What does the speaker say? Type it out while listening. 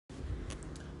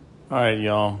All right,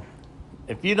 y'all.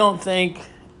 If you don't think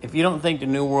the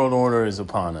New World Order is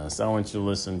upon us, I want you to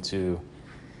listen to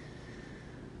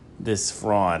this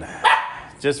fraud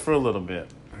just for a little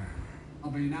bit. I'll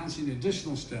be announcing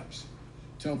additional steps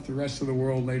to help the rest of the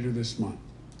world later this month.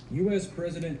 U.S.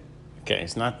 President. Okay,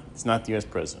 it's not the U.S.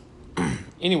 President.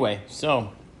 Anyway,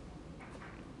 so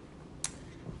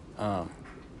I'm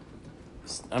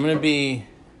going to be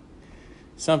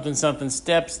something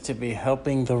steps to be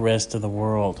helping the rest of the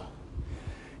world.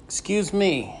 Excuse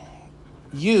me,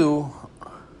 you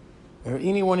or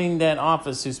anyone in that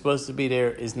office who's supposed to be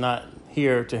there is not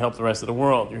here to help the rest of the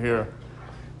world. You're here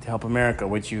to help America,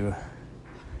 which you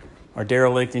are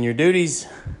derelict in your duties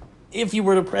if you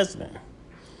were the president.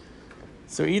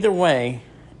 So either way,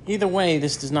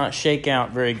 this does not shake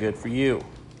out very good for you,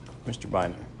 Mr.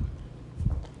 Biden,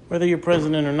 whether you're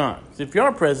president or not. So if you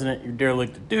are president, you're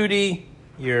derelict of duty,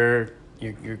 you're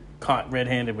caught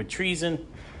red-handed with treason.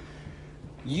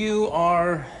 You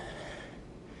have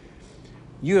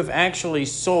actually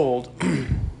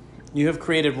you have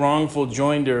created wrongful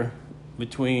joinder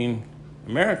between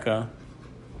America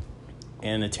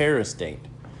and a terrorist state,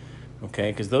 okay?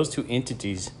 Because those two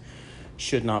entities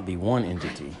should not be one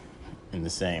entity in the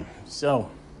same.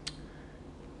 So,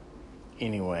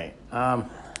 anyway,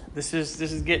 this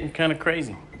is getting kind of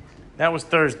crazy. That was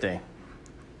Thursday.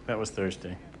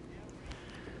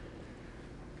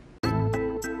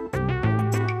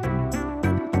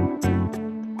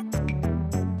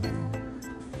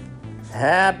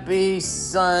 Happy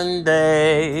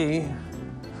Sunday.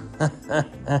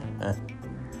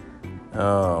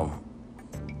 Oh.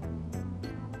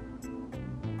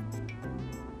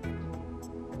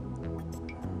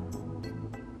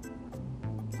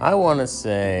 I want to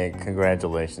say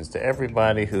congratulations to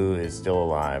everybody who is still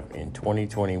alive in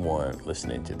 2021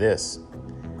 listening to this.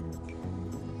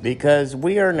 Because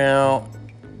we are now,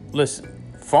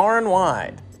 far and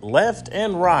wide, left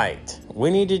and right, we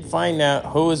need to find out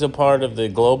who is a part of the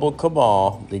global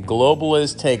cabal, the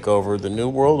globalist takeover, the New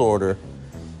World Order.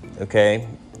 Okay?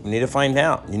 We need to find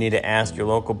out. You need to ask your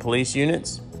local police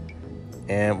units,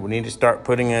 and we need to start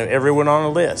putting everyone on a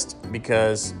list,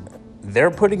 because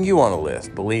they're putting you on a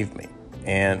list, believe me.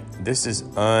 And this is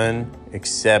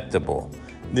unacceptable.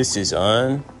 This is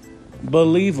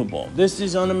unbelievable. This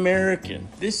is un-American.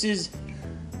 This is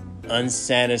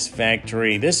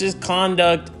unsatisfactory. This is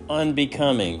conduct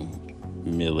unbecoming.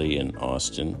 Millie and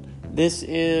Austin. This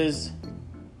is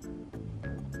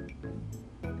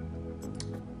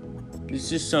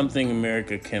something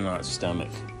America cannot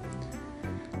stomach.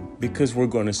 Because we're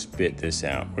going to spit this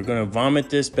out. We're going to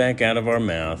vomit this back out of our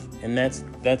mouth. And that's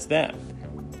that.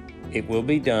 It will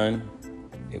be done.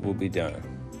 It will be done.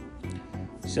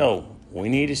 So, we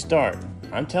need to start.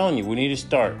 I'm telling you, we need to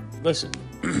start. Listen.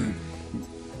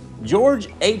 George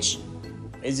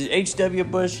H.W.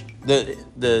 Bush? The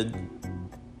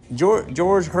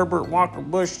George Herbert Walker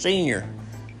Bush Sr. I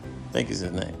think is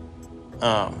his name.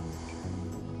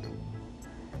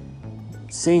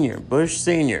 Bush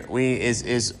Sr.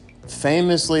 is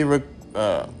famously,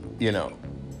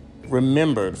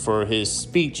 remembered for his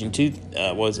speech in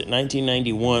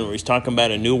 1991, where he's talking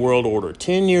about a new world order.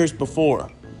 10 years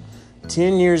before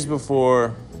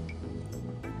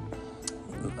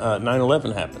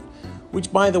 9/11 happened.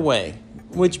 Which by the way,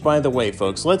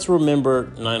 folks, let's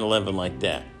remember 9/11 like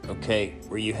that. Okay,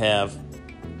 where you have,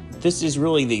 this is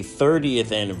really the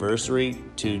 30th anniversary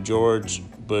to George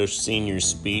Bush Sr.'s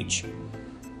speech.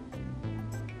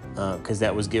 Because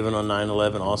that was given on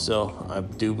 9/11 also, I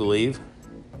do believe.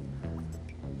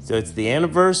 So it's the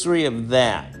anniversary of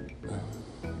that.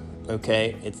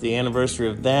 Okay, it's the anniversary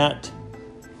of that.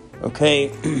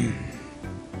 Okay.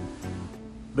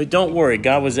 But don't worry,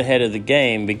 God was ahead of the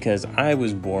game because I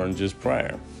was born just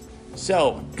prior.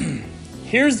 So,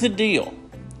 here's the deal.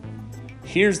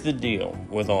 Here's the deal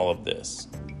with all of this.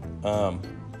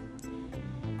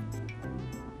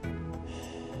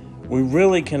 We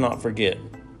really cannot forget.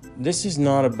 This is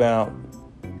not about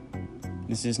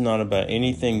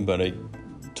anything but a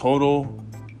total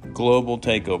global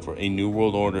takeover, a new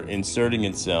world order installing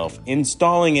itself,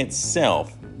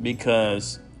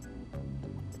 because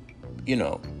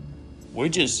we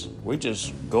just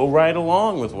go right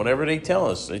along with whatever they tell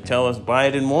us. They tell us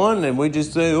Biden won, and we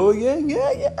just say, oh yeah,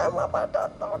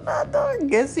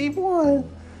 guess he won.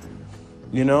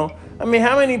 I mean,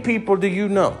 how many people do you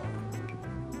know,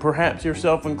 perhaps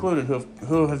yourself included,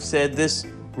 who have said this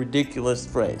ridiculous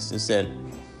phrase? It said,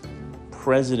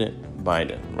 President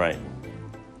Biden, right?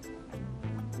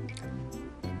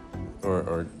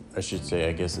 Or I should say,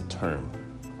 I guess a term,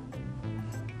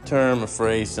 a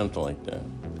phrase, something like that.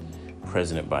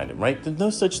 President Biden, right? There's no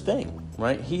such thing.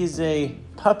 right? He is a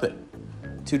puppet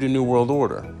to the New World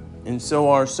Order. And so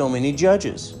are so many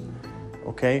judges,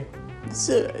 okay?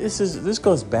 This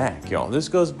goes back, y'all. This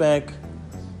goes back,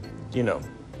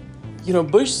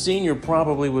 Bush Sr.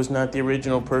 probably was not the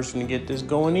original person to get this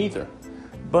going either.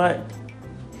 But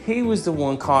he was the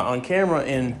one caught on camera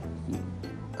in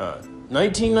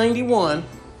 1991.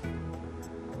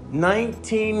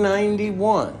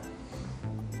 1991.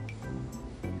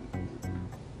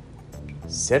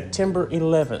 September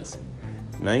 11th,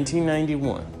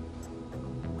 1991.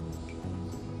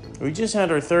 We just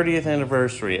had our 30th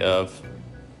anniversary of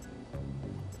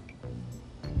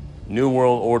New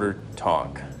World Order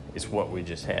talk, is what we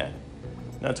just had.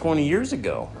 Now, 20 years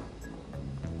ago.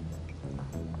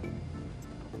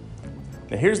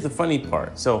 Now, here's the funny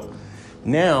part. So,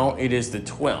 now it is the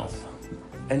 12th.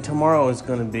 And tomorrow is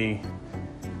going to be,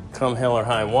 come hell or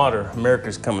high water,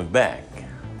 America's coming back.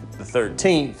 The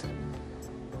 13th.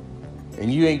 And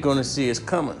you ain't going to see us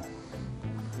coming.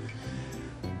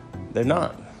 They're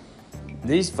not.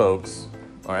 These folks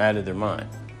are out of their mind.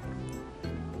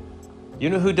 You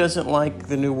know who doesn't like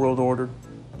the New World Order?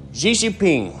 Xi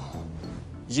Jinping.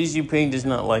 Xi Jinping does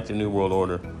not like the New World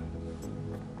Order.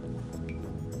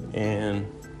 And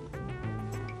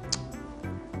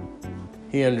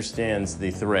he understands the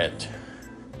threat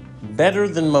better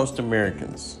than most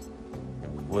Americans.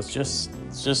 Let's just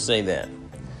say that.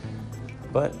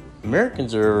 But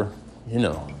Americans are,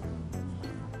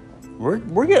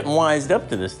 we're getting wised up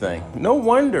to this thing. No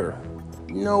wonder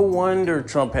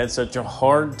Trump had such a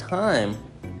hard time,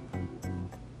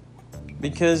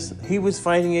 because he was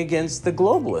fighting against the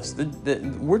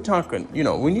globalists. We're talking,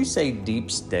 when you say deep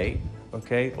state,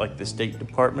 okay, like the State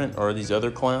Department or these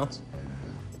other clowns,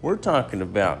 we're talking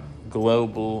about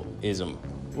globalism.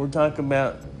 We're talking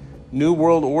about New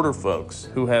World Order folks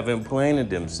who have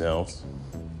implanted themselves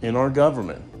in our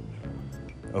government.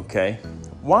 Okay?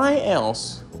 Why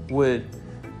else would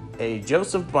a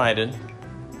Joseph Biden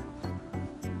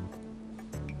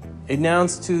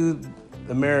announce to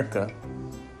America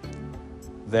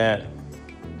that,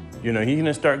 he's going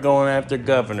to start going after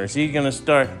governors. He's going to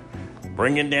start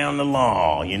bringing down the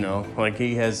law, like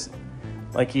he has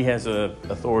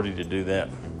authority to do that.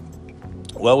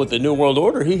 Well, with the New World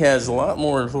Order, he has a lot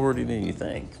more authority than you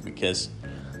think, because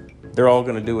they're all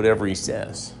going to do whatever he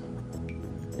says.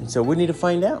 And so we need to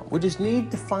find out. We just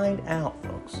need to find out,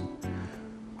 folks,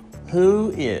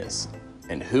 who is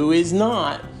and who is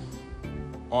not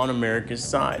on America's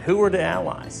side. Who are the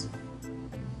allies?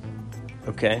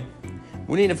 Okay?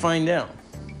 We need to find out.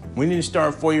 We need to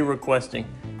start FOIA requesting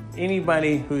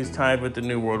anybody who's tied with the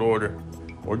New World Order,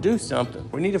 or do something.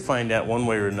 We need to find out one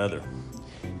way or another.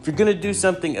 If you're going to do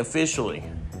something officially,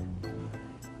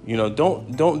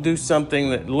 don't do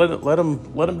something that let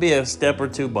them be a step or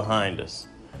two behind us.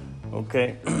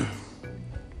 Okay?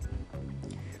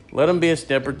 Let them be a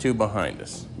step or two behind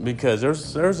us, because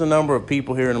there's a number of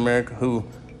people here in America who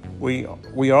we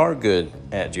are good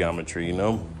at geometry,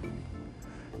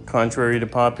 contrary to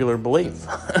popular belief.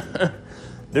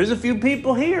 There's a few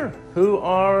people here who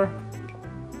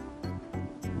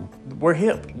we're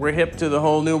hip to the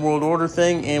whole New World Order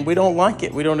thing, and we don't like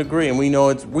it. We don't agree, and we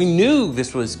knew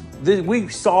we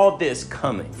saw this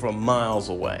coming from miles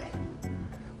away.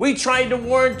 We tried to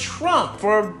warn Trump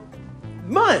for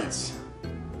months.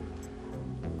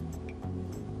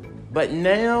 But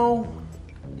now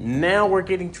we're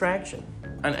getting traction.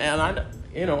 And I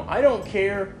don't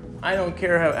care. I don't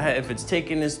care if it's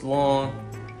taking this long.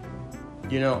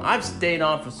 I've stayed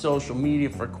off of social media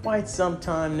for quite some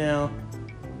time now,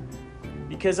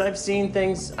 because I've seen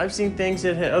things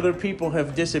that other people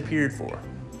have disappeared for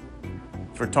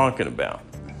talking about.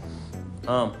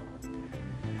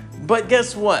 But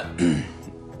guess what?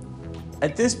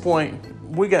 At this point,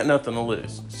 we got nothing to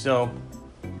lose. So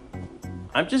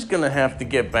I'm just going to have to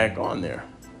get back on there.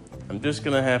 I'm just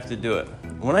going to have to do it.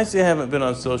 When I say I haven't been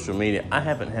on social media, I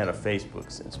haven't had a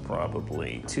Facebook since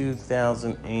probably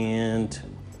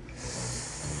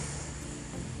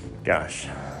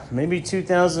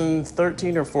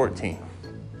 2013 or 14.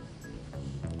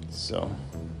 So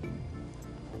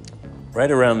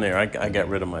right around there, I got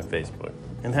rid of my Facebook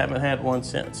and haven't had one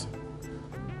since.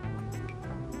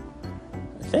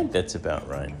 I think that's about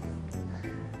right.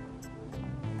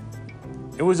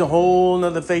 It was a whole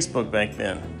nother Facebook back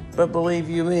then. But believe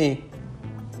you me,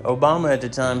 Obama at the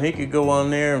time, he could go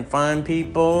on there and find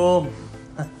people.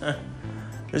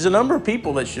 There's a number of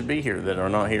people that should be here that are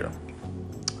not here.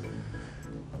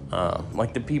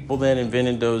 Like the people that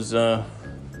invented those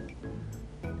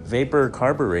vapor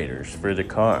carburetors for the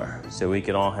car, so we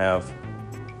could all have,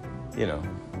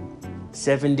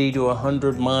 70 to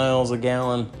 100 miles a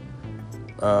gallon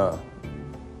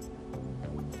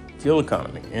fuel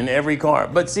economy in every car.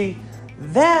 But see,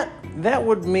 that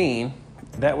would mean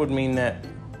that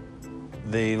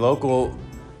the local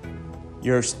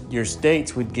your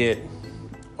states would get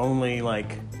only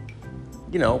like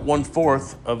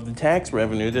 1/4 of the tax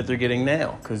revenue that they're getting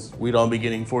now, because we'd all be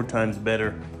getting 4 times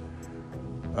better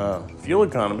fuel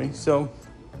economy. So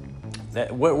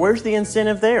where's the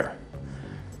incentive there?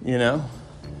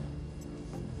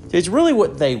 It's really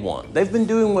what they want. They've been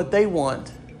doing what they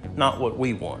want, not what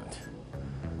we want.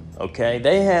 Okay?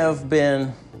 They have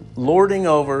been lording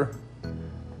over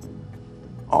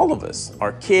all of us,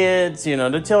 our kids,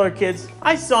 to tell our kids.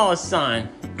 I saw a sign.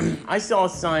 I saw a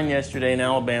sign yesterday in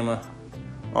Alabama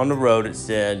on the road. It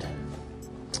said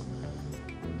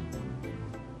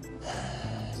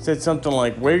something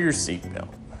like, wear your seatbelt,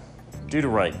 do the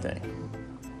right thing.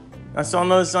 I saw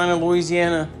another sign in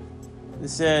Louisiana that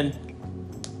said,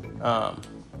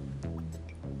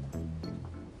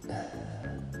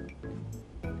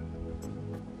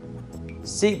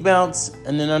 seatbelts,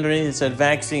 and then underneath it said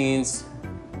vaccines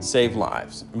save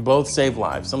lives. Both save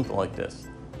lives, something like this.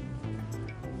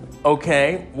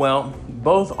 Okay, well,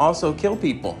 both also kill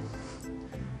people.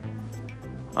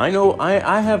 I know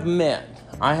I have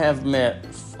met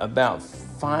about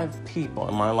 5 people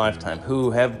in my lifetime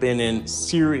who have been in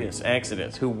serious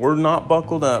accidents, who were not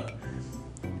buckled up,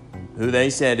 who they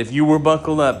said, if you were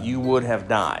buckled up, you would have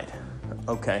died.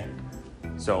 Okay,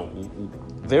 so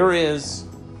there is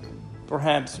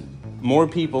perhaps more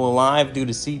people alive due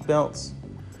to seatbelts.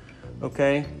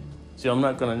 Okay, so I'm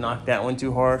not going to knock that one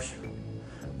too harsh,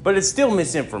 but it's still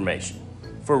misinformation,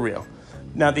 for real.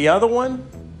 Now the other one,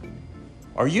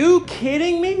 are you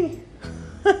kidding me?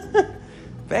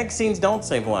 Vaccines don't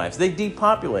save lives. They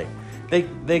depopulate.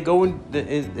 They go in,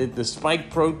 the spike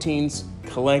proteins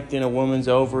collect in a woman's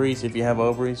ovaries, if you have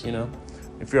ovaries,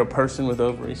 if you're a person with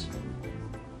ovaries,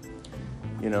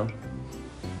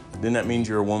 then that means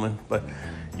you're a woman. But,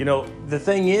 the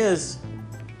thing is,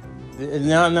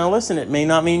 now listen, it may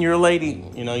not mean you're a lady.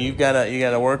 You've got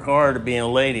to work hard at being a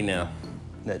lady now.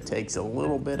 That takes a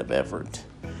little bit of effort.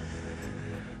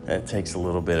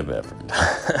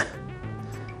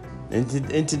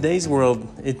 In today's world,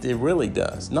 it really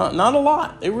does. Not a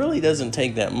lot. It really doesn't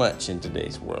take that much in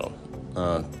today's world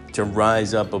to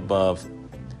rise up above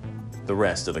the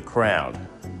rest of the crowd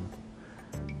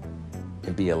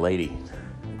and be a lady.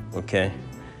 Okay?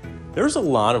 There's a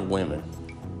lot of women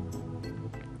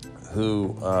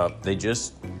who they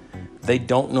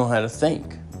don't know how to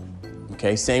think.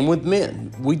 Okay? Same with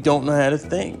men. We don't know how to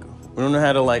think. We don't know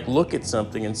how to look at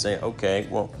something and say, okay,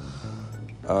 well,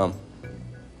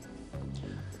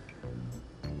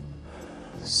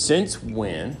 Since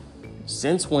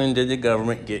when did the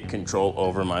government get control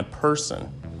over my person?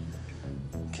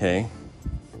 Okay.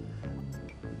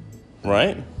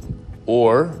 Right?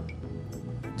 Or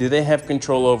do they have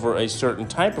control over a certain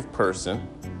type of person?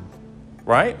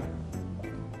 Right?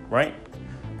 Right?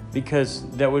 Because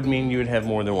that would mean you would have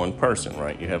more than one person,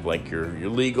 right? You have your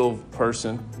legal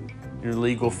person, your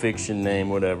legal fiction name,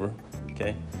 whatever.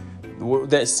 Okay?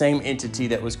 That same entity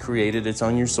that was created, it's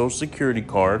on your social security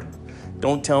card.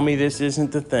 Don't tell me this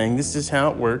isn't the thing. This is how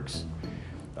it works.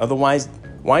 Otherwise,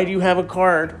 why do you have a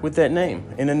card with that name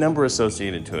and a number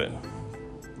associated to it?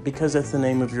 Because that's the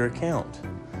name of your account.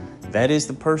 That is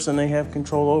the person they have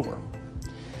control over.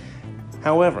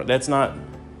 However, that's not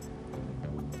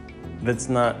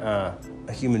a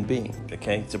human being,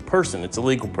 okay? It's a person. It's a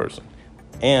legal person.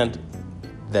 And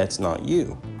that's not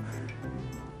you.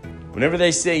 Whenever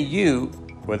they say you,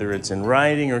 whether it's in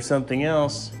writing or something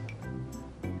else,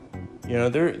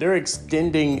 they're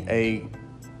extending a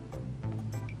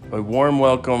warm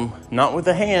welcome, not with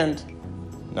a hand.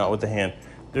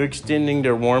 They're extending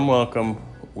their warm welcome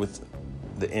with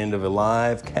the end of a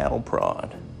live cattle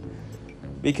prod.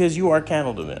 Because you are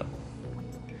cattle to them.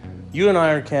 You and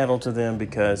I are cattle to them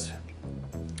because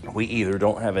we either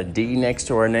don't have a D next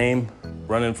to our name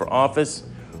running for office,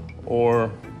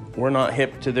 or we're not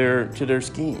hip to their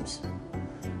schemes.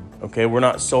 Okay, we're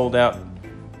not sold out.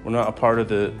 We're not a part of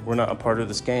the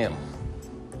scam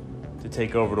to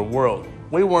take over the world.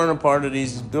 We weren't a part of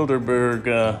these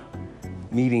Bilderberg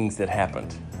meetings that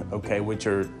happened, okay, which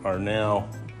are now,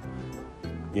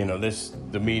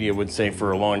 the media would say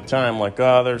for a long time,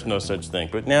 there's no such thing.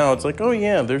 But now it's oh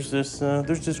yeah, there's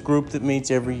this group that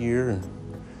meets every year, and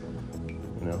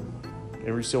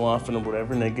every so often or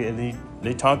whatever, and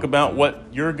they talk about what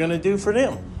you're gonna do for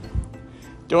them.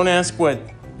 Don't ask what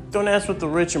the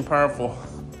rich and powerful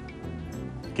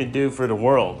can do for the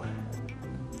world.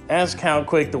 Ask how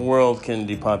quick the world can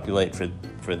depopulate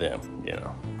for them,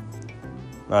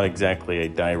 Not exactly a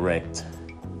direct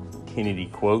Kennedy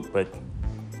quote, but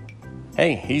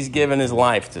hey, he's given his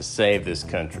life to save this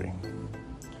country.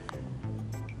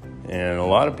 And a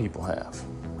lot of people have.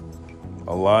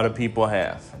 A lot of people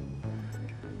have.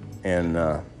 And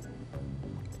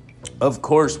of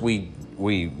course we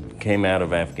came out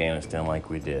of Afghanistan like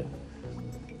we did.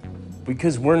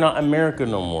 Because we're not America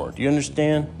no more. Do you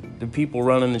understand? The people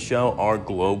running the show are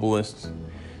globalists.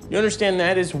 You understand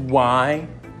that is why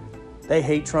they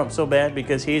hate Trump so bad?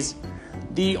 Because he's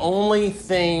the only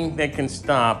thing that can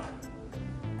stop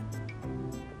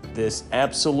this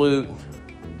absolute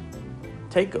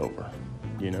takeover,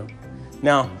 you know?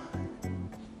 Now,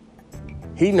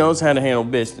 he knows how to handle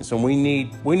business, and we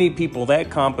need people that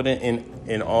competent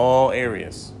in all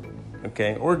areas,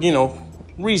 okay? Or, you know,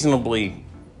 reasonably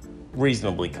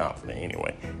confident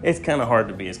anyway. It's kind of hard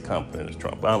to be as confident as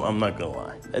Trump. I'm not gonna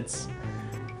lie. That's,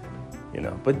 you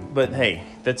know, but hey,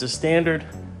 that's a standard,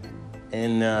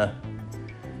 and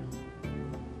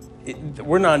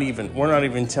we're not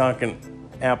even talking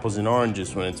apples and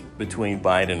oranges when it's between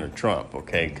Biden or Trump,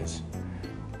 okay? Because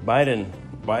Biden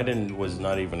was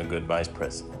not even a good vice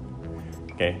president,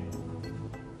 okay?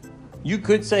 You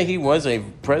could say he was a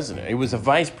president. He was a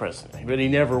vice president, but he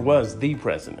never was the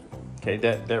president, okay?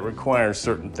 That requires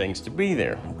certain things to be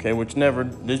there, okay? Which never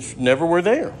were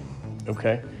there,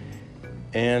 okay?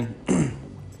 And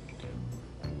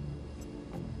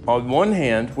on one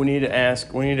hand, we need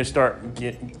to start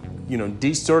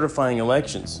decertifying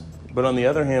elections. But on the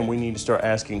other hand, we need to start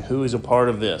asking who is a part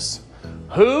of this.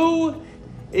 Who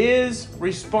is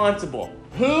responsible?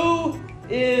 Who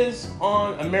is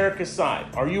on America's side?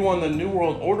 Are you on the New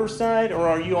World Order side or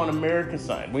are you on America's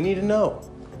side? We need to know.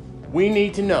 We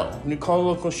need to know. We need to call the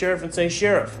local sheriff and say,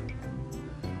 Sheriff,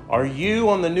 are you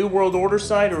on the New World Order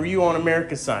side or are you on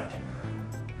America's side?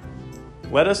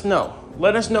 Let us know.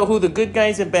 Let us know who the good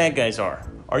guys and bad guys are.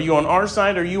 Are you on our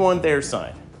side or are you on their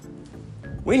side?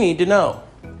 We need to know.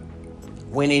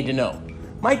 We need to know.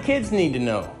 My kids need to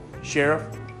know, Sheriff.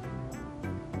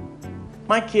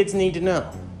 My kids need to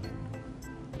know.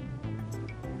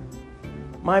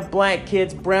 My black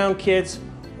kids, brown kids,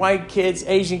 white kids,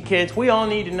 Asian kids, we all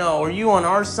need to know. Are you on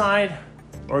our side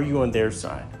or are you on their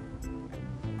side?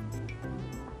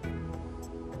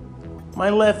 My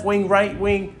left wing, right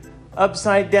wing,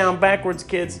 upside down, backwards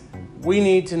kids, we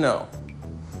need to know.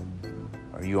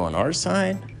 Are you on our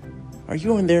side? Are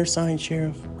you on their side,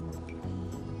 Sheriff?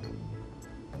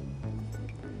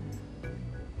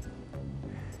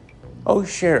 Oh,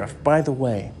 Sheriff, by the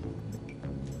way,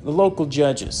 the local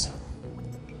judges,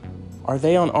 are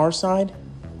they on our side?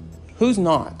 Who's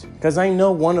not? Because I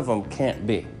know one of them can't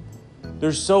be.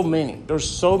 There's so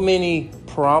many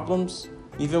problems,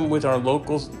 even with our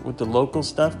locals, with the local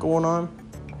stuff going on.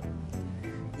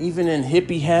 Even in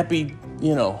hippie happy,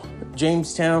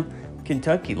 Jamestown,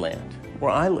 Kentucky land,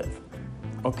 where I live.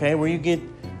 Okay, where you get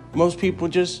most people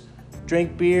just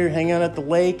drink beer, hang out at the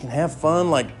lake, and have fun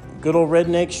like good old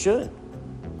rednecks should.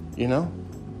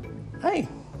 Hey,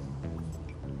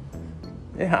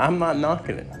 yeah, I'm not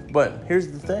knocking it, but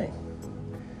here's the thing.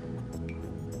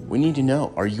 We need to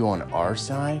know, are you on our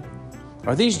side?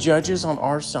 Are these judges on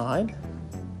our side?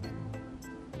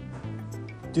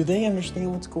 Do they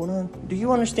understand what's going on? Do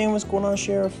you understand what's going on,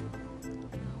 Sheriff?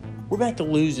 We're about to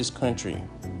lose this country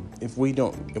if we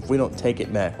don't take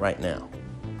it back right now.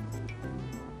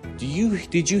 Did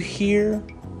you hear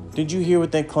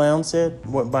what that clown said?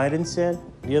 What Biden said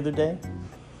the other day?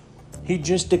 He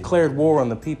just declared war on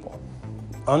the people,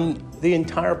 on the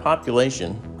entire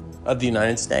population of the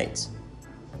United States.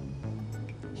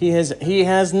 He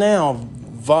has now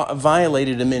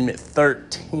violated Amendment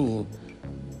 13,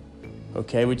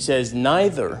 okay, which says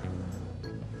neither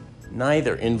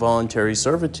involuntary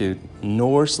servitude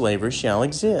nor slavery shall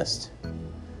exist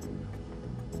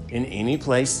in any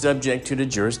place subject to the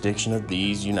jurisdiction of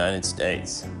these United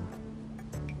States.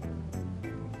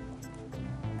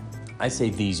 I say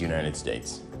these United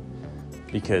States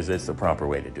because that's the proper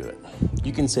way to do it.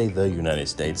 You can say the United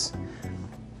States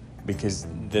because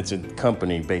that's a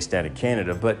company based out of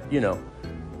Canada, but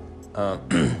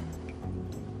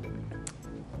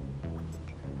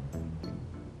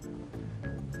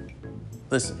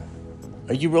listen,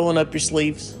 are you rolling up your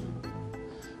sleeves?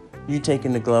 You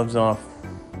taking the gloves off?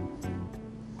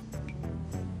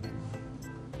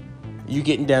 You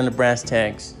getting down to brass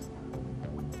tacks?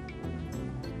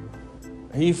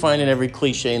 Are you finding every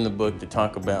cliche in the book to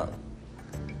talk about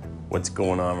what's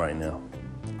going on right now?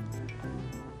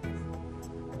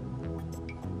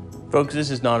 Folks, this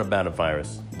is not about a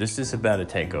virus. This is about a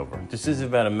takeover. This is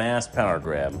about a mass power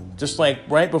grab. Just like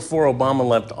right before Obama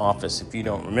left office, if you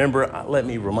don't remember, let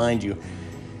me remind you,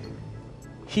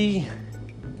 he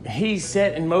he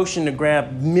set in motion to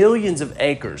grab millions of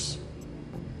acres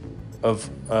of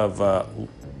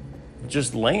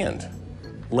just land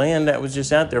that was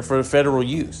just out there for federal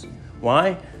use.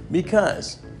 Why?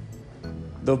 Because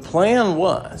the plan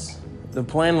was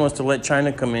to let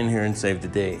China come in here and save the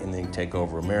day and then take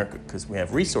over America, because we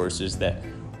have resources that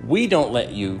we don't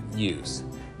let you use.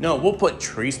 No, we'll put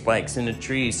tree spikes in the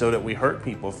trees so that we hurt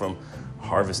people from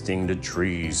harvesting the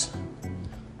trees,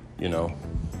 you know.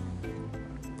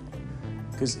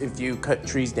 Because if you cut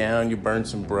trees down, you burn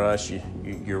some brush,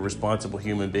 you're responsible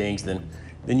human beings, then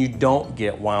you don't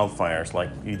get wildfires like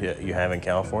you have in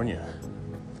California.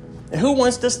 And who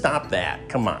wants to stop that?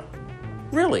 Come on.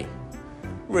 Really?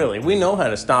 We know how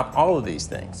to stop all of these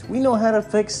things. We know how to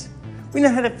fix,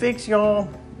 y'all.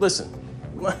 Listen,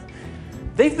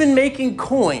 they've been making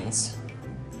coins,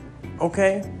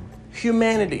 okay?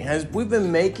 We've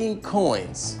been making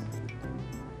coins.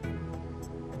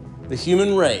 The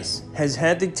human race has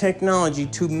had the technology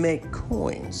to make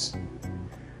coins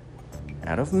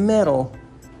out of metal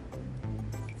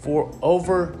for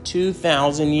over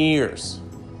 2,000 years.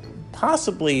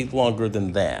 Possibly longer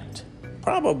than that.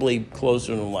 Probably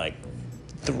closer to like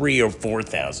 3,000 or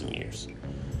 4,000 years.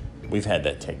 We've had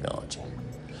that technology.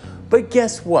 But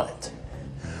guess what?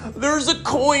 There's a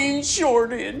coin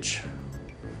shortage.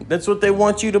 That's what they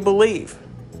want you to believe.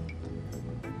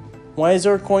 Why is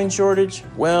there a coin shortage?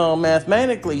 Well,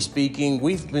 mathematically speaking,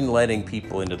 we've been letting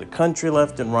people into the country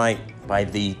left and right by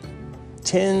the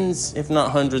tens, if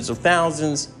not hundreds of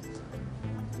thousands,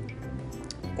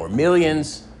 or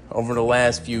millions over the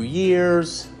last few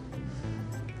years.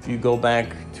 If you go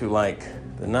back to like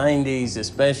the 90s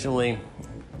especially,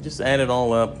 just add it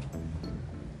all up.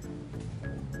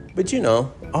 But you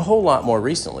know, a whole lot more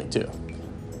recently too.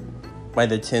 By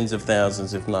the tens of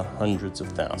thousands, if not hundreds of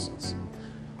thousands.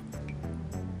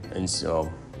 And so,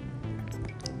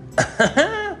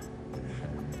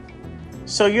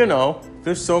 you know,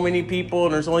 there's so many people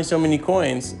and there's only so many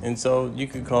coins, and so you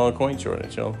could call it a coin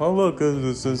shortage. Oh, look, we're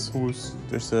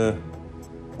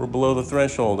below the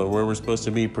threshold of where we're supposed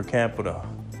to be per capita.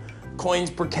 Coins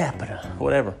per capita,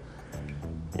 whatever.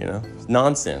 You know, it's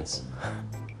nonsense.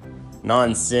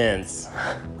 Nonsense.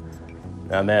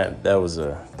 Now that was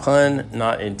a pun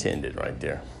not intended right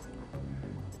there.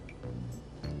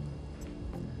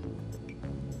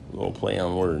 A little play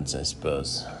on words, I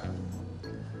suppose.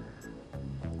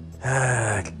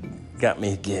 Got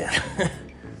me again.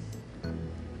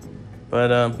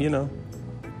 But you know,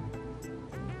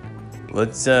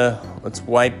 let's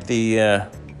wipe the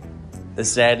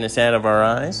sadness out of our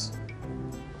eyes.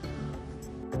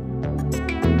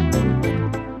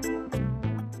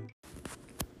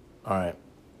 All right,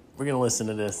 we're gonna listen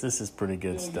to this. This is pretty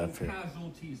good stuff here.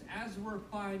 Casualties as we're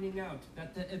finding out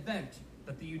that the event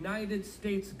that the United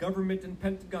States government and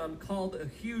Pentagon called a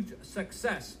huge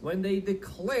success when they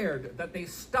declared that they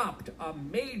stopped a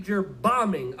major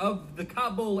bombing of the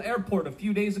Kabul airport a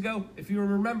few days ago. If you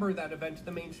remember that event,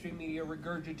 the mainstream media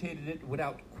regurgitated it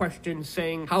without question,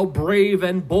 saying how brave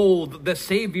and bold the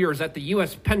saviors at the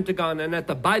U.S. Pentagon and at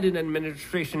the Biden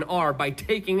administration are by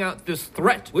taking out this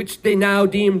threat, which they now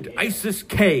deemed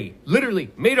ISIS-K,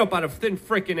 literally made up out of thin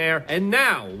frickin' air. And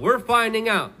now we're finding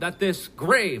out that this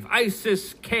grave ISIS-K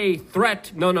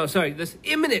threat, this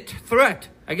imminent threat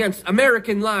against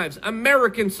American lives,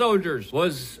 American soldiers,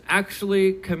 was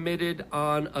actually committed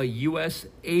on a U.S.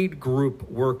 aid group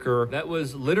worker that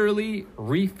was literally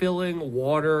refilling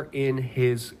water in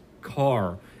his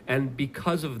car. And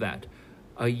because of that,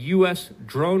 a U.S.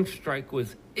 drone strike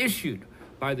was issued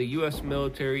by the U.S.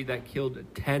 military that killed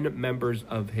 10 members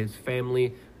of his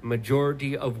family,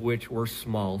 majority of which were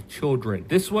small children.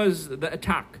 This was the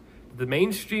attack the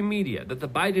mainstream media that the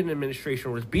Biden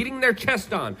administration was beating their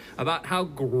chest on about how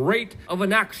great of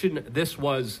an action this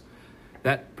was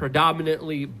that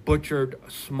predominantly butchered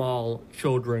small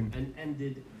children and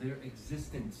ended their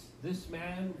existence. This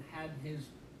man had his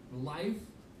life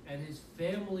and his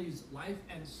family's life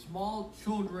and small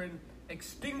children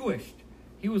extinguished.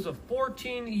 He was a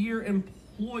 14-year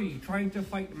employee trying to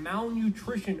fight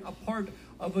malnutrition, a part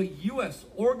of a U.S.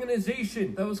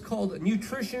 organization that was called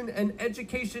Nutrition and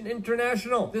Education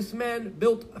International. This man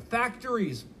built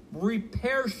factories,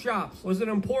 repair shops, was an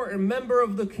important member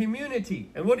of the community.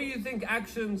 And what do you think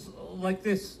actions like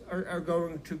this are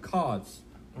going to cause?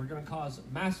 We're going to cause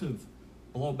massive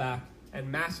blowback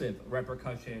and massive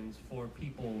repercussions for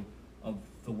people of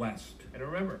the West. And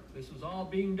remember, this was all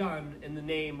being done in the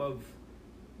name of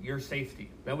your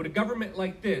safety. Now, with a government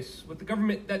like this, with the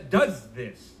government that does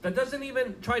this, that doesn't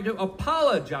even try to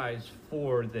apologize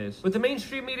for this, with the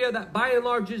mainstream media that by and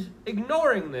large is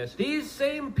ignoring this, these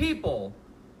same people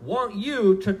want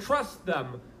you to trust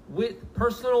them with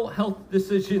personal health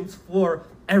decisions for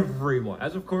everyone.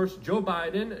 As of course, Joe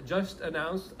Biden just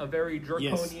announced a very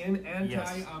draconian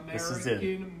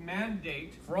anti-American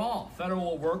mandate for all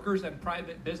federal workers and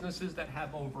private businesses that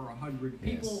have over 100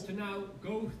 people to now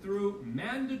go through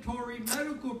mandatory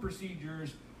medical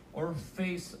procedures or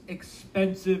face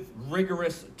expensive,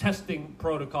 rigorous testing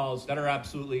protocols that are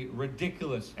absolutely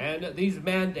ridiculous. And these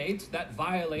mandates that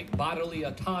violate bodily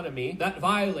autonomy, that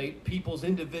violate people's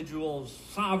individual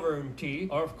sovereignty,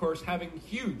 are of course having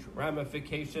huge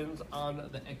ramifications on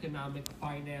the economic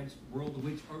finance world,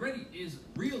 which already is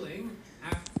reeling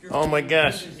after... Oh my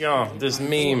gosh, y'all, this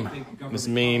meme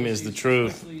is the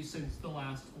truth. Especially since the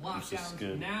last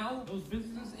lockdown. Now, those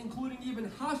businesses, including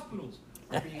even hospitals,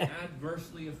 are being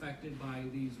adversely affected by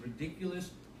these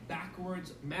ridiculous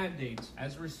backwards mandates,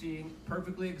 as we're seeing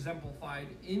perfectly exemplified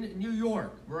in New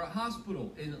York, where a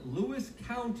hospital in Lewis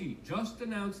County just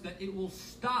announced that it will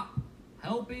stop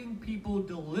helping people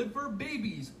deliver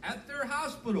babies at their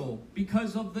hospital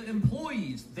because of the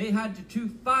employees they had to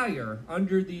fire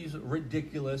under these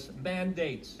ridiculous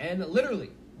mandates. And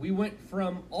literally, we went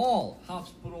from all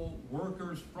hospital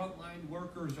workers, frontline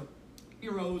workers, or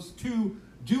heroes to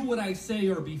do what I say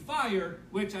or be fired,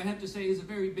 which I have to say is a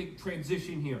very big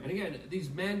transition here. And again, these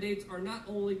mandates are not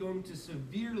only going to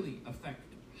severely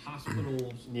affect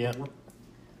hospitals.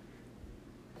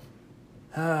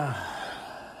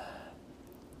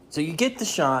 So you get the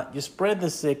shot, you spread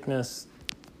the sickness,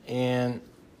 and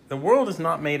the world is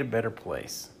not made a better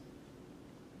place.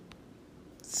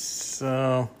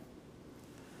 So...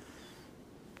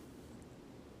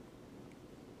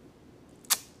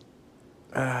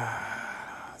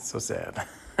 so sad.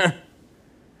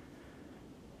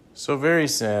 So very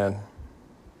sad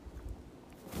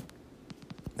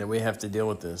that we have to deal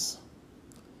with this.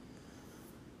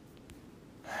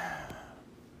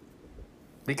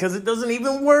 Because it doesn't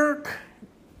even work.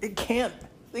 It can't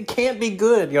be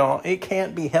good, y'all. It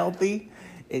can't be healthy.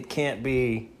 It can't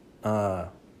be,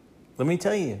 let me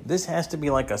tell you, this has to be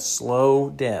like a slow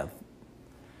death.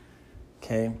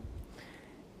 Okay?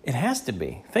 It has to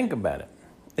be. Think about it.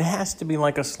 It has to be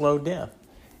like a slow death.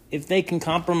 If they can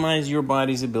compromise your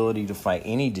body's ability to fight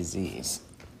any disease,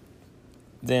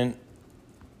 then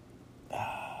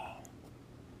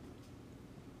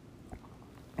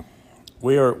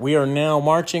we are now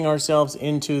marching ourselves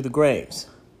into the graves.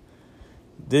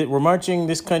 We're marching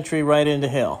this country right into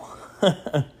hell.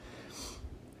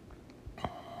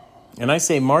 And I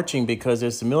say marching because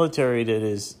it's the military that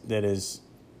is,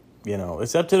 you know,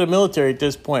 it's up to the military at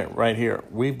this point right here.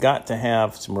 We've got to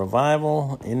have some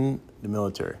revival in the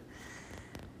military.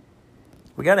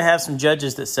 We got to have some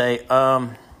judges that say,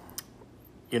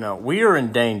 you know, we are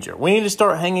in danger. We need to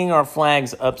start hanging our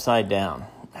flags upside down.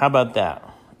 How about that?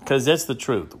 Because that's the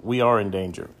truth. We are in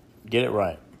danger. Get it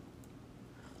right.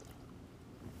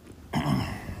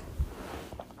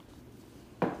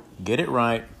 Get it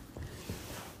right.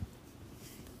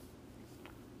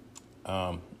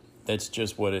 That's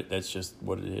just what it is.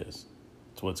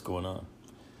 It's what's going on.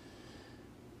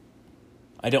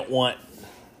 I don't want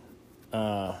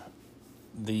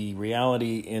the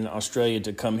reality in Australia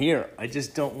to come here. I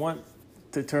just don't want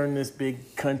to turn this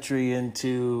big country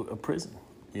into a prison,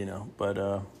 you know.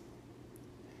 But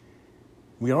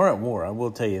we are at war, I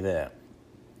will tell you that.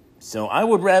 So I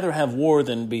would rather have war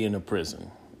than be in a prison,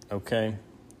 okay?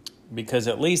 Because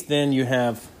at least then you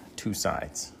have two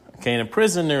sides. Okay, in a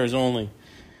prison there is only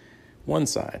one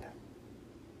side.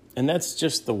 And that's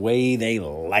just the way they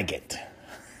like it.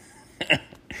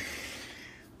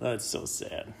 That's so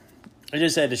sad. I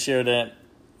just had to share that.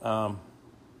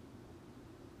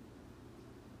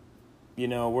 You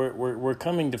know, we're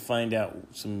coming to find out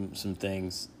some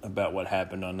things about what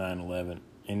happened on 9/11,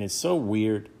 and it's so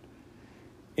weird.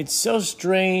 It's so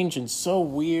strange and so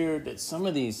weird that some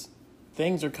of these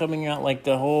things are coming out, like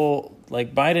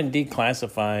like Biden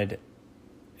declassified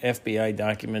FBI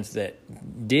documents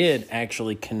that did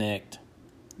actually connect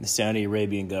the Saudi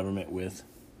Arabian government with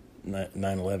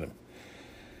 9/11.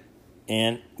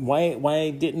 And why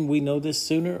didn't we know this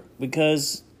sooner?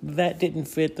 Because that didn't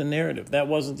fit the narrative. That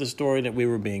wasn't the story that we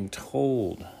were being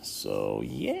told. So,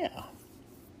 yeah.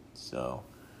 So,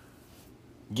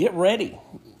 get ready.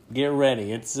 Get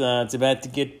ready. It's about to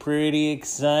get pretty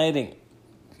exciting.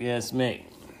 If you ask me.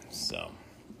 So,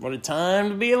 what a time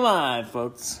to be alive,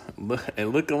 folks.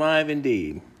 Look alive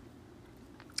indeed.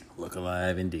 Look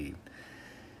alive indeed.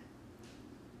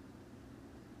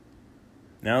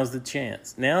 Now's the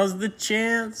chance. Now's the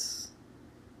chance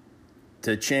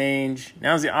to change.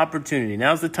 Now's the opportunity.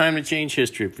 Now's the time to change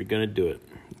history if you're going to do it.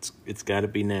 It's got to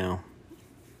be now.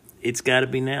 It's got to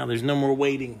be now. There's no more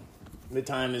waiting. The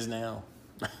time is now.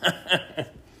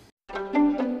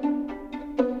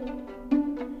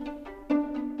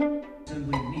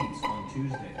 Assembly meets on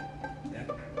Tuesday.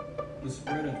 The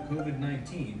spread of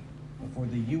COVID-19 before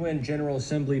the UN General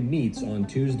Assembly meets on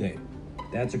Tuesday.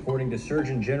 That's according to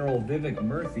Surgeon General Vivek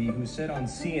Murthy, who said on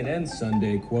CNN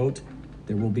Sunday, quote,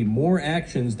 "There will be more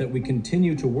actions that we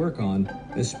continue to work on,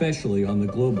 especially on the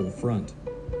global front."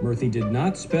 Murthy did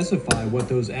not specify what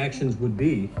those actions would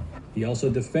be. He also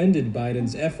defended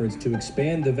Biden's efforts to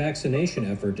expand the vaccination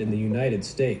effort in the United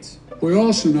States. We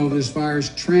also know this virus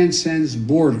transcends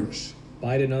borders.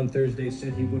 Biden on Thursday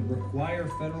said he would require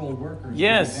federal workers to be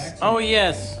Yes. vaccinated. Oh,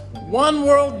 yes. One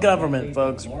world government,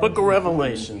 folks. Book of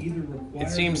Revelation. It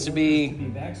seems to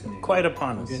be quite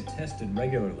upon us. Get tested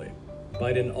regularly.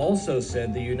 Biden also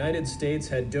said the United States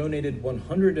had donated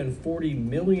 140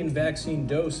 million vaccine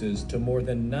doses to more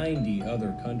than 90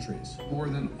 other countries. More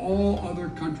than all other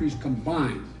countries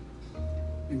combined,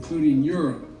 including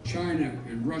Europe, China,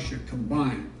 and Russia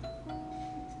combined.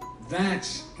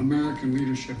 That's American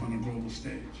leadership on a global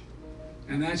stage.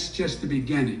 And that's just the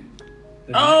beginning.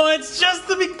 Oh, it's just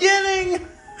the beginning.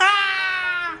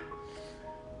 Ah!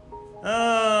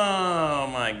 Oh,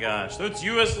 my gosh. That's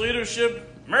U.S. leadership,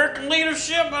 American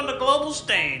leadership on the global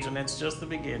stage. And it's just the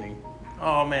beginning.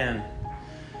 Oh, man.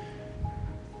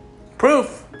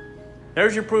 Proof.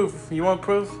 There's your proof. You want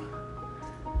proof?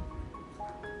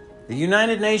 The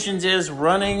United Nations is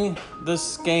running the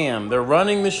scam. They're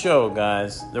running the show,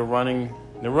 guys. They're running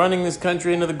this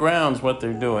country into the ground is what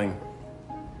they're doing.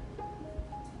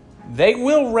 They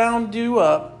will round you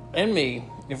up and me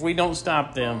if we don't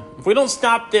stop them. If we don't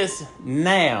stop this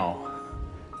now,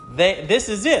 this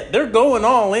is it. They're going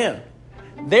all in.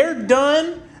 They're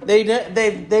done.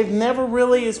 They've never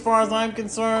really, as far as I'm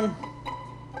concerned,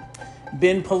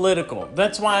 been political.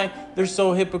 That's why they're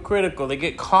so hypocritical. They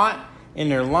get caught in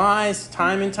their lies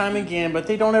time and time again, but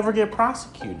they don't ever get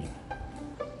prosecuted.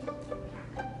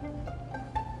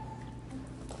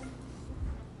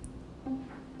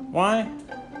 Why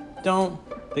don't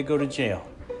they go to jail?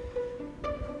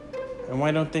 And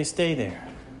why don't they stay there?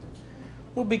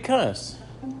 Well, because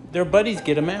their buddies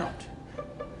get them out.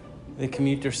 They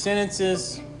commute their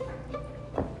sentences.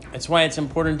 That's why it's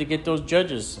important to get those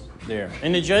judges there.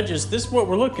 And the judges, this is what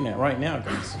we're looking at right now,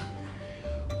 guys.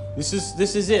 This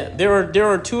is it. There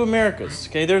are two Americas.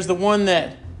 Okay, there's the one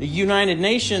that the United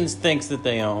Nations thinks that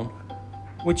they own,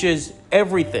 which is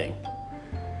everything.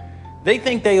 They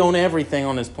think they own everything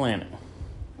on this planet.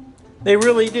 They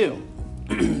really do.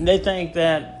 They think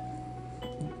that.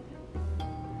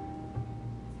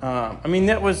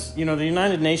 That was, the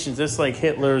United Nations. That's like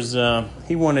Hitler's.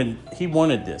 He wanted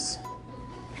this.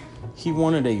 He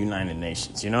wanted a United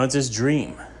Nations. It's his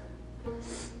dream.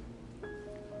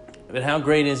 But how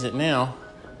great is it now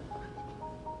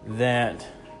that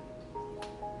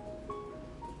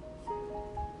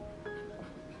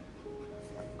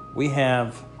we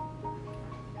have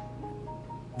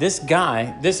this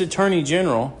guy, this attorney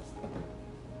general,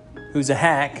 who's a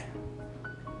hack.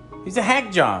 He's a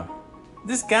hack job.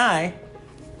 This guy,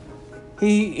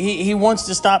 he wants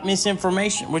to stop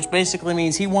misinformation, which basically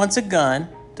means he wants a gun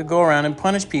to go around and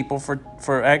punish people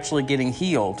for actually getting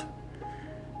healed.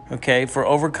 Okay, for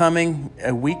overcoming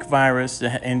a weak virus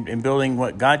and building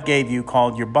what God gave you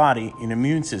called your body, an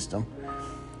immune system.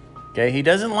 Okay, he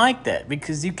doesn't like that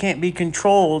because you can't be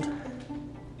controlled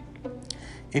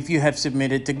if you have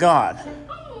submitted to God.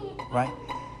 Right?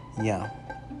 Yeah.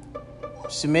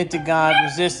 Submit to God,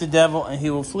 resist the devil, and he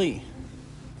will flee.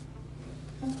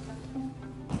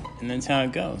 And that's how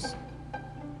it goes.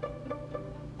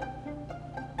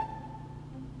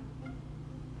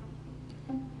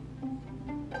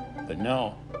 But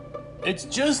no, it's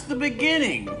just the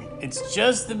beginning. It's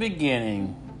just the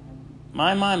beginning.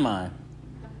 My.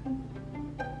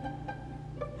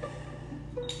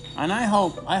 And I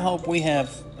hope we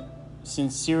have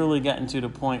sincerely gotten to the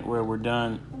point where we're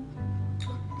done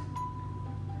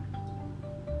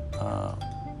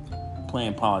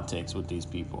playing politics with these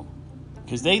people,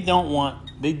 because they don't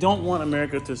want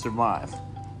America to survive.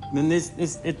 And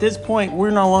at this point, we're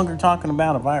no longer talking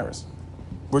about a virus.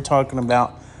 We're talking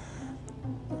about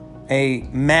a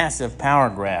massive power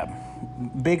grab,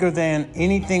 bigger than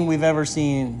anything we've ever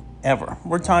seen ever.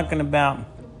 We're talking about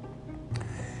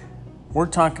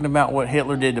what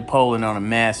Hitler did to Poland on a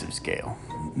massive scale.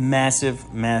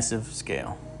 Massive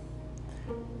scale.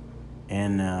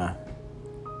 And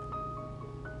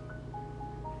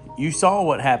you saw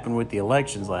what happened with the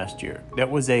elections last year. That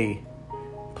was a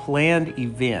planned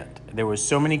event. There were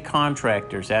so many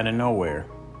contractors out of nowhere,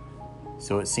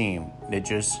 so it seemed, that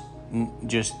just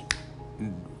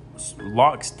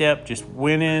lockstep, just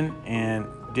went in and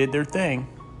did their thing.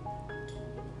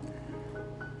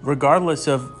 Regardless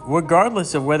of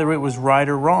whether it was right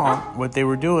or wrong, what they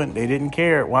were doing, they didn't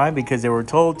care. Why? Because they were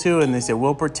told to, and they said,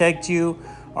 we'll protect you.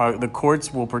 The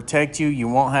courts will protect you. You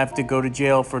won't have to go to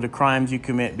jail for the crimes you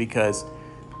commit because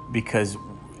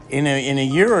in a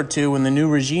year or two, when the new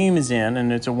regime is in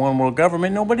and it's a one world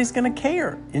government, nobody's going to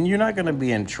care. And you're not going to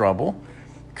be in trouble.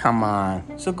 Come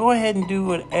on. So go ahead and do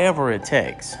whatever it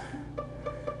takes.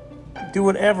 Do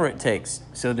whatever it takes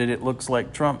so that it looks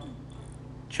like Trump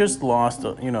just lost,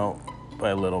 by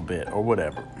a little bit or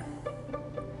whatever.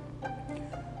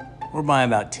 Or by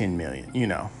about 10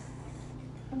 million,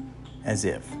 as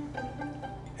if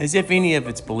any of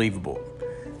it's believable.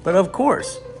 But of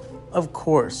course,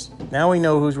 now we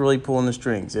know who's really pulling the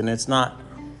strings, and it's not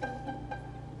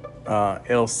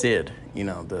El Cid,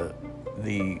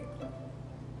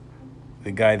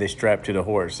 the guy they strapped to the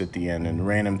horse at the end and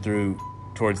ran him through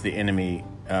towards the enemy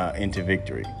into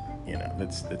victory.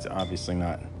 That's obviously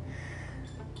not.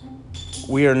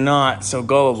 We are not so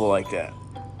gullible like that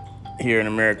here in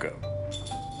America.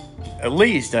 At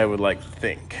least I would like to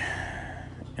think.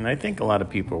 And I think a lot of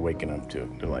people are waking up to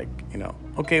it. They're like,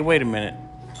 okay, wait a minute.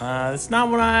 That's not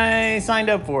what I signed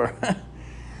up for.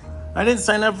 I didn't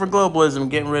sign up for globalism,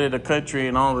 getting rid of the country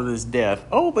and all of this death.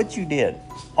 Oh, but you did.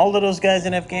 All of those guys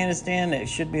in Afghanistan that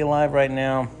should be alive right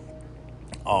now.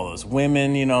 All those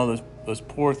women, those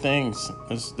poor things,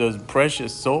 those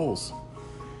precious souls.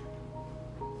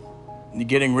 You're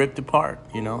getting ripped apart,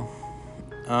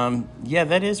 Yeah,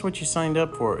 that is what you signed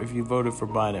up for if you voted for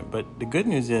Biden. But the good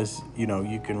news is,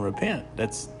 you can repent.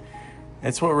 That's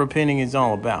what repenting is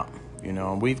all about.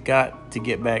 We've got to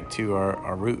get back to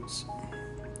our roots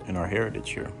and our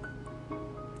heritage here.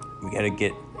 We got to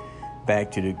get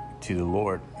back to the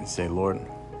Lord and say, Lord,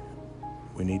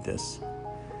 we need this.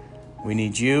 We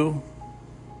need you.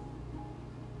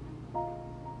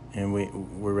 And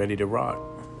we're ready to rock.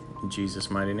 In Jesus'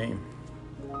 mighty name.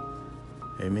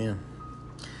 Amen.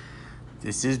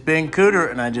 This is Ben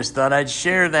Cooter, and I just thought I'd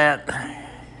share that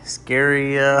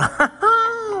scary, I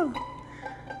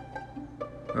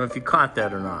don't know if you caught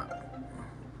that or not,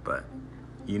 but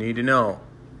you need to know.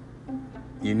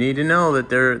 You need to know that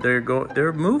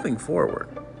they're moving forward.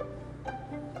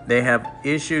 They have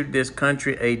issued this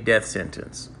country a death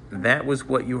sentence. That was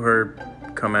what you heard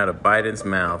come out of Biden's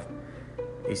mouth.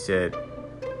 He said,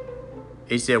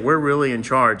 we're really in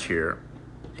charge here,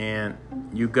 and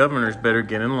you governors better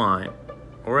get in line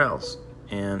or else.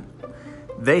 And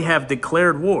they have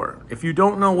declared war. If you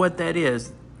don't know what that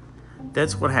is,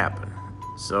 that's what happened.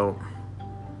 So,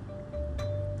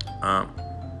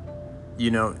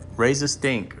 raise a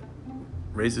stink.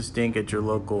 Raise a stink at your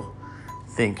local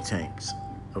think tanks,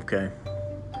 okay?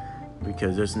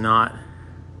 Because there's not...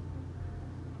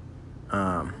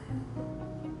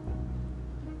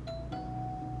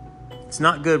 it's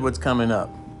not good what's coming up,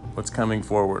 what's coming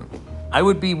forward. I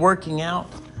would be working out.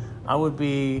 I would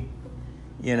be,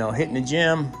 hitting the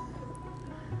gym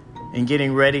and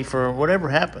getting ready for whatever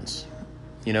happens.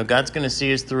 God's going to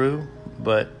see us through,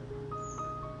 but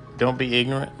don't be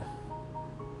ignorant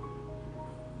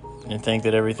and think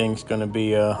that everything's going to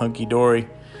be hunky-dory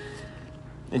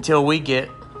until we get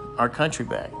our country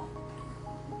back.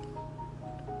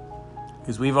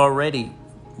 Because we already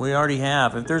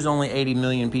have. If there's only 80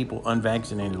 million people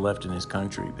unvaccinated left in this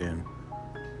country, then,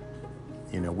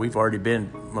 we've already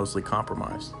been mostly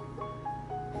compromised.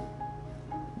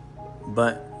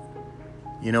 But,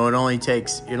 it only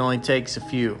takes a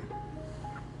few.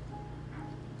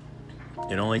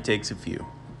 It only takes a few.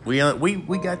 We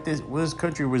got this. This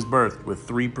country was birthed with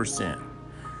 3%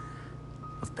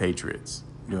 of patriots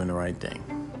doing the right thing.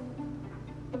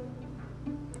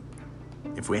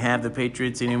 If we have the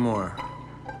Patriots anymore,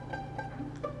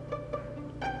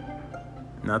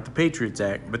 not the Patriots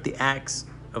Act, but the Acts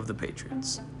of the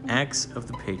Patriots. Acts of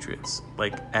the Patriots,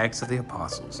 like Acts of the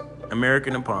Apostles,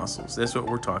 American Apostles. That's what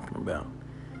we're talking about.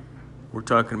 We're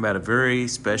talking about a very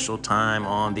special time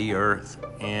on the earth.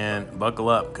 And buckle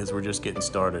up, because we're just getting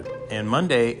started. And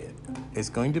Monday is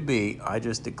going to be, I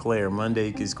just declare,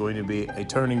 Monday is going to be a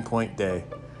turning point day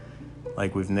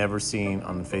like we've never seen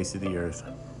on the face of the earth.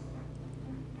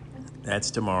 That's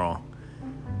tomorrow.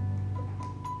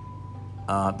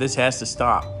 This has to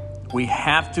stop. We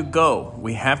have to go.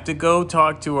 We have to go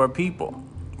talk to our people.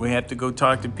 We have to go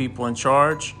talk to people in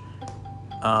charge.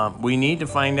 We need to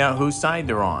find out whose side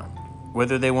they're on.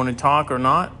 Whether they want to talk or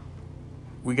not,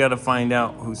 we got to find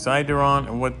out whose side they're on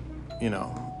and we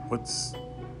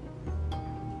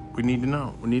need to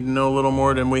know. We need to know a little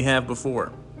more than we have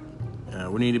before.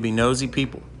 We need to be nosy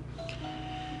people.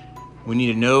 We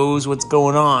need to know what's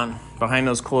going on behind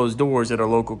those closed doors at our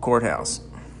local courthouse.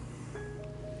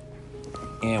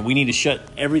 And we need to shut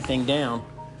everything down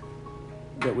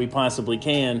that we possibly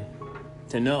can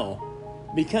to know.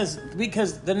 Because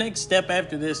the next step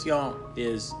after this, y'all,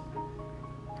 is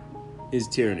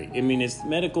tyranny. I mean, it's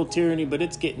medical tyranny, but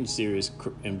it's getting serious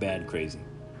and bad crazy.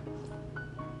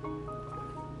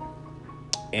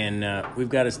 And we've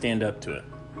got to stand up to it.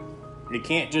 It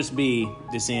can't just be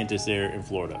DeSantis there in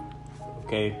Florida,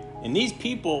 okay? And these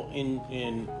people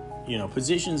in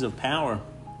positions of power,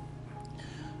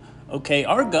 okay,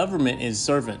 our government is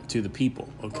servant to the people,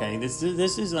 okay? This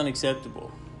is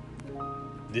unacceptable.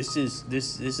 This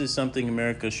is something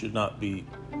America should not be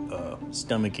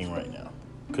stomaching right now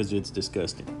because it's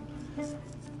disgusting.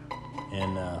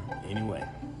 And anyway,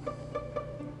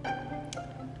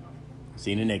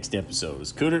 see you in the next episode.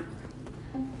 It's Cooter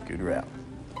out.